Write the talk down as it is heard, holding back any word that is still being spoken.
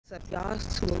What's up, y'all?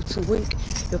 It's 202 Wink,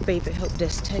 your favorite help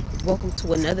desk tech. Welcome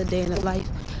to another day in the life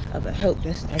of a help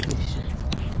desk technician.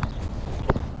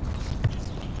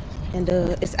 And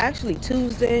it's actually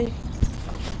Tuesday.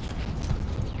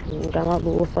 Got my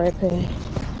little fry pan,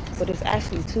 but it's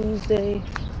actually Tuesday.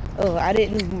 I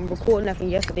didn't record nothing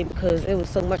yesterday because there was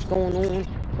so much going on,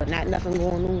 but not nothing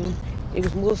going on. It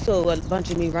was more so a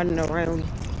bunch of me running around,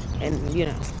 and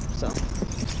so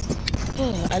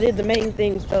I did the main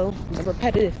things though, the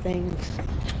repetitive things,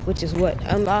 which is what?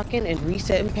 Unlocking and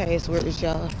resetting passwords,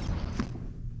 y'all.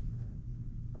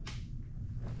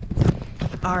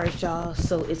 Alright, y'all,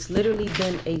 so it's literally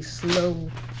been a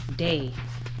slow day.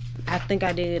 I think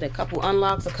I did a couple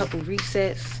unlocks, a couple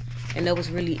resets, and that was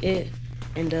really it.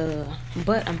 And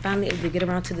but I'm finally able to get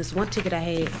around to this one ticket I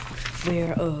had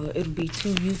where it'll be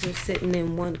 2 users sitting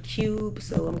in one cube,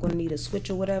 so I'm gonna need a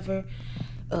switch or whatever.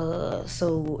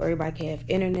 So everybody can have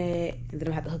internet, and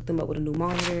then I have to hook them up with a new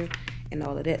monitor and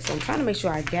all of that. So I'm trying to make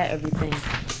sure I got everything.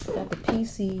 I got the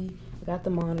PC, I got the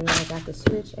monitor, I got the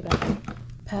switch, I got the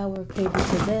power cable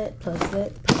to that, plus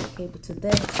that, power cable to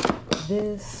that,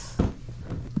 this,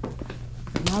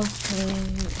 mouse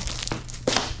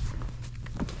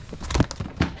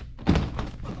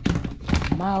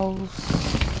pad, mouse.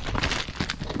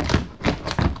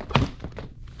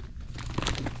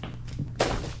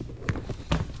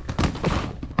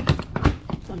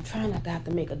 I'm trying not to have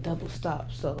to make a double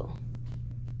stop, so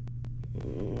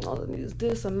all I need is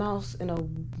this, a mouse, and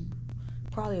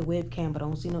probably a webcam, but I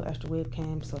don't see no extra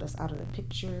webcam, so that's out of the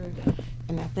picture.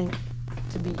 And I think,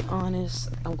 to be honest,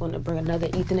 I'm going to bring another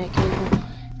Ethernet cable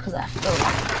because I feel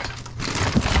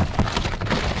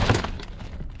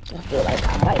like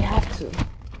I might have to.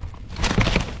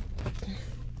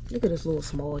 Look at this little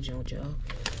small joint, y'all.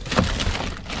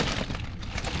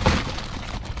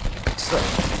 So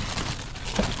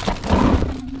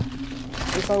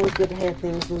it's always good to have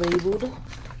things labeled.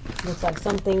 Looks like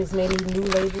some things may need new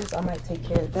labels. I might take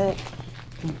care of that.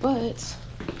 But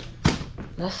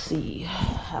let's see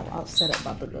how our setup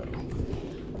about to go.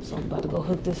 So I'm about to go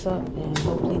hook this up and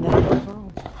hopefully nothing goes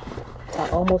wrong. I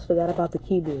almost forgot about the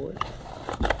keyboard.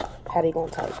 How they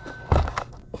gonna type?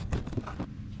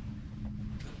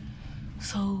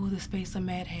 So the space I'm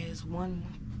at has one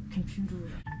computer.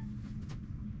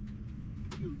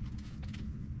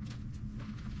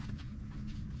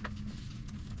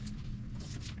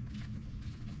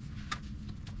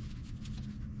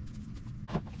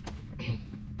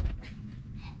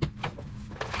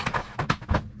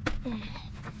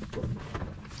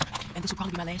 And this will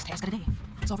probably be my last task of the day.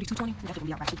 It's already 2:20. We definitely will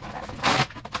be out by 2:45.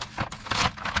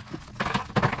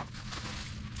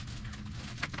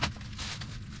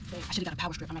 I should have got a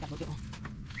power strip. I might have to go get one.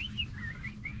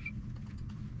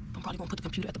 I'm probably gonna put the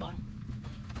computer at the bottom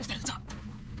instead of the top.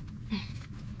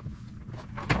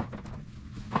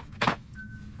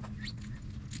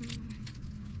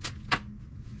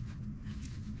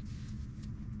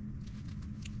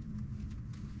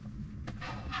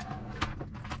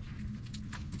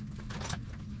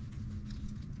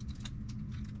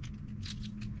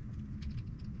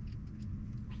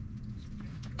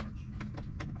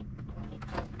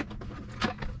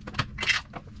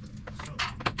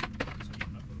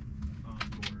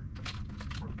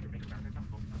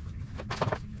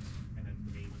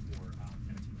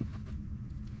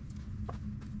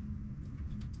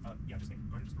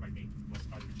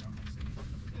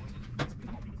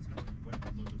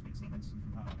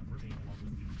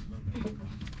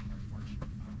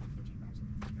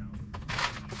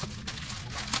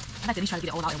 I like that he's trying to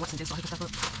get it all out at once and then start hooking stuff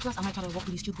up. Plus, I might try to walk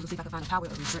through these cubicles and see if I can find a power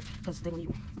or a strip, because then when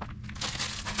you...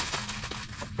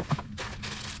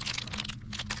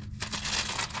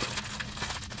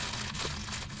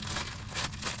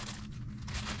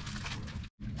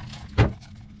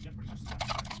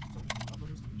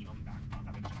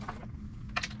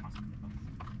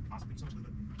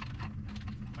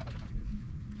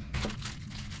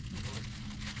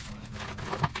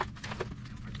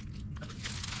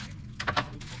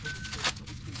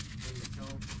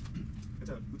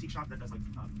 shop that does like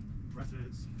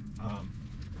dresses,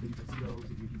 maybe tuxedos,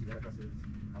 if you do that dresses,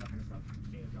 all that kind of stuff.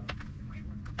 And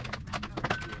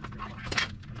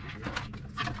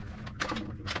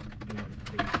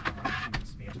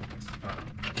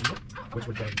which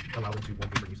would then allow them to one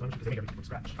paper use on because they make everything from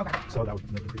scratch. Okay. So that would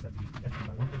increase that to be by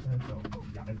 1%. So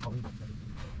yeah, and probably. Okay.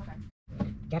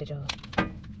 Got it, y'all.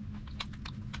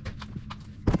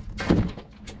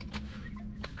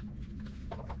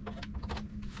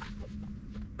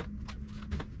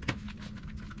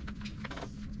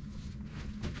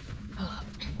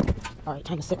 All right,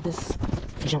 time to set this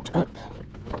jump up.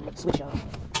 Switch off.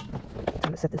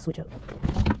 Time to set this switch up.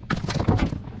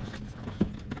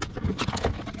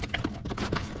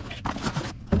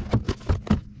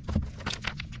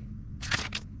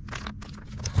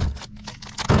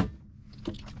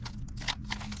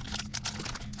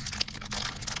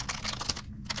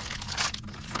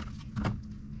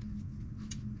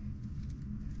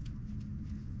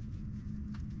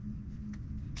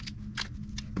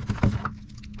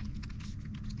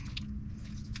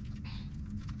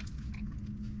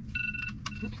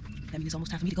 mean, it's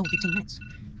almost time for me to go in 15 minutes.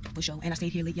 For sure. And I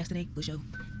stayed here late yesterday. For sure.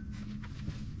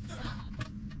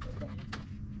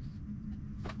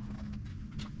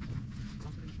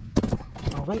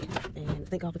 Alright, and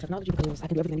thank God for technology because I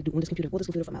can do everything I need to do on this computer or this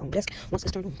computer from my own desk once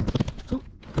it's turned on.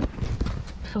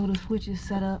 So the switch is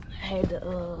set up. I had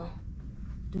to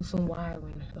do some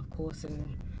wiring, of course,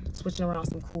 and switching around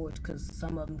some cords because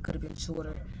some of them could have been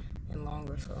shorter and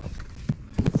longer. So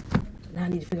now I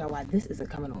need to figure out why this isn't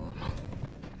coming on.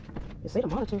 It say the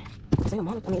monitor. It say a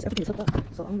monitor. I mean, it's everything's hooked up,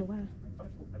 so I don't know why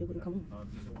it wouldn't come on.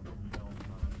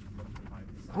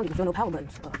 I don't even feel no power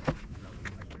buttons.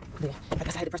 Yeah, I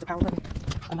guess I had to press the power button.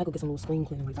 I might go get some little screen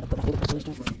cleaner if I put my finger on this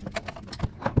joint.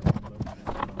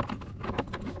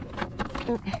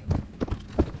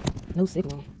 No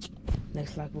signal.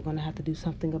 Looks like we're gonna have to do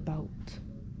something about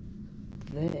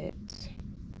that.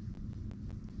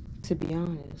 To be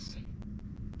honest,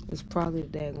 it's probably the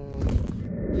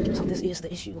daggone. So this is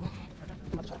the issue.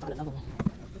 I'm about to try to find another one.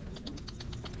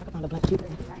 I can find a blank tube,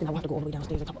 and I will have to go all the way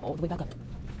downstairs and come all the way back up.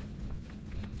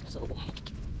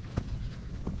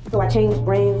 So I changed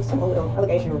brands. Oh, I look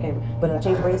at Asian on camera, but I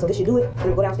changed brands. So this should do it. I'm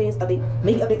gonna go downstairs, update,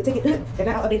 maybe update the ticket. If not,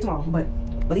 I'll update tomorrow. But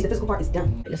at least the physical part is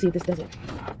done. Let's see if this does it.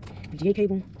 VGA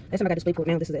cable. Last time I got DisplayPort.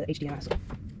 Now this is a HDMI. So.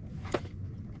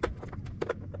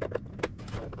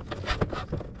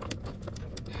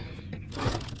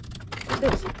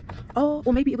 What's this? Oh,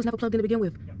 or maybe it was never plugged in to begin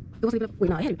with. It wasn't even. Wait,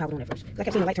 no, it had to be powered on at first. I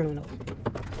kept seeing the light turn on though.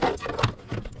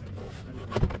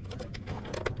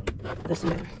 Let's see.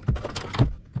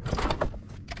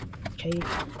 Okay,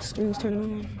 screen's turning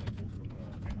on.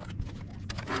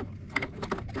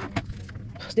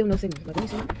 Still no signal. Like, let me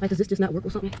see. Like, does this just not work or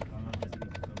something?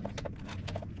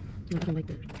 No, I don't like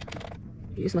that.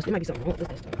 It might be something wrong with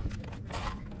this stuff.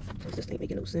 This just ain't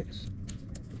making no sense.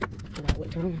 Why would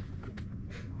it turn on?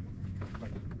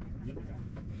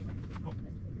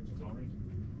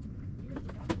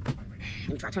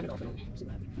 Let me try to turn it off and on. See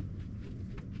what happens.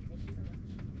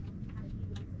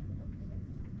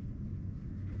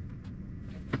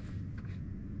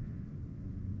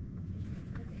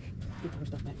 Put her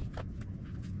stuff back.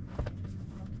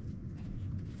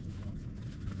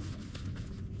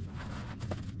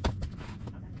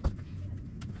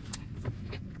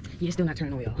 Yeah, it's still not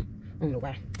turning on, y'all. I don't know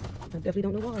why. I definitely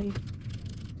don't know why. I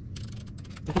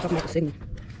keep talking about the signal.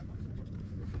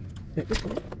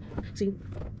 See?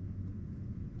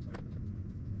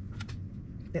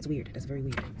 That's weird. That's very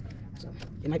weird. So,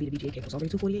 it might be the VGA cable. It's already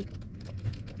 248.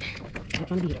 I'm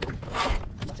trying to beat it.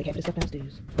 I'll take half of this stuff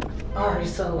downstairs. Alright,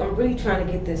 so I'm really trying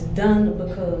to get this done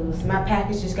because my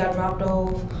package just got dropped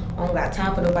off. I don't got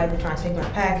time for nobody to try and take my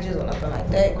packages or nothing like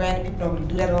that. Granted, people don't really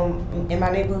do that in my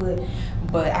neighborhood,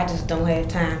 but I just don't have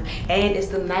time. And it's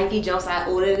the Nike jumps I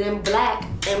ordered in black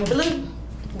and blue,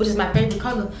 which is my favorite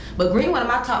color. But green, one of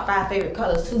my top 5 favorite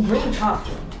colors too. Green top.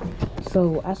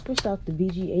 So I switched out the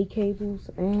VGA cables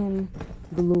and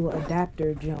the little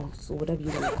adapter jumps or whatever you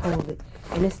want to call it,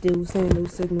 and it's still saying no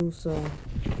signal. So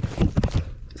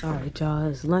alright, y'all,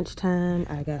 it's lunchtime.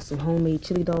 I got some homemade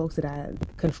chili dogs that I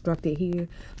constructed here.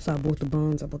 So I bought the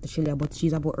buns, I bought the chili, I bought the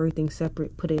cheese, I bought everything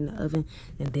separate, put it in the oven,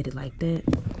 and did it like that.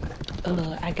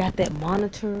 I got that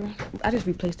monitor. I just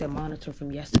replaced that monitor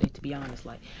from yesterday, to be honest.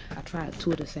 Like, I tried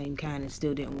 2 of the same kind and it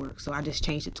still didn't work. So I just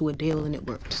changed it to a Dell and it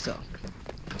worked. So,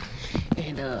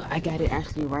 and I got it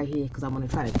actually right here because I want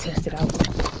to try to test it out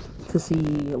to see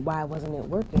why wasn't it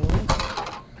working.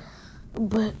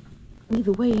 But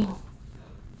either way,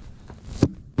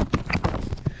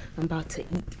 I'm about to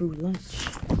eat through lunch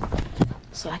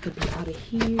so I could be out of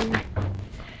here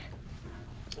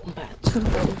by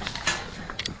 2:30.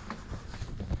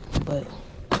 But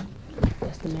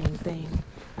that's the main thing.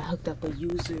 I hooked up a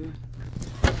user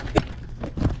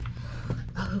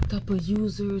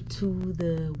to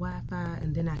the Wi-Fi,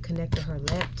 and then I connected her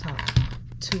laptop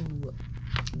to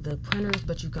the printers,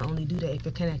 but you can only do that if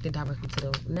you're connected directly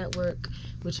to the network,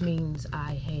 which means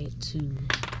I had to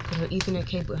put her Ethernet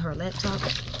cable in her laptop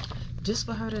just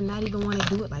for her to not even want to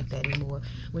do it like that anymore,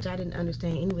 which I didn't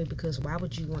understand anyway, because why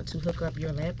would you want to hook up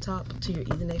your laptop to your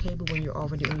Ethernet cable when you're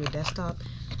already on your desktop?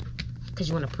 Because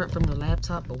you want to print from your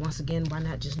laptop, but once again, why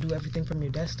not just do everything from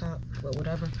your desktop? But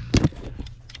whatever.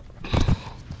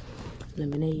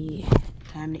 Lemonade,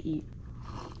 time to eat.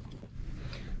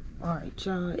 Alright,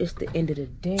 y'all, it's the end of the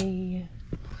day.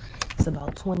 It's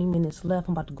about 20 minutes left.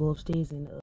 I'm about to go upstairs and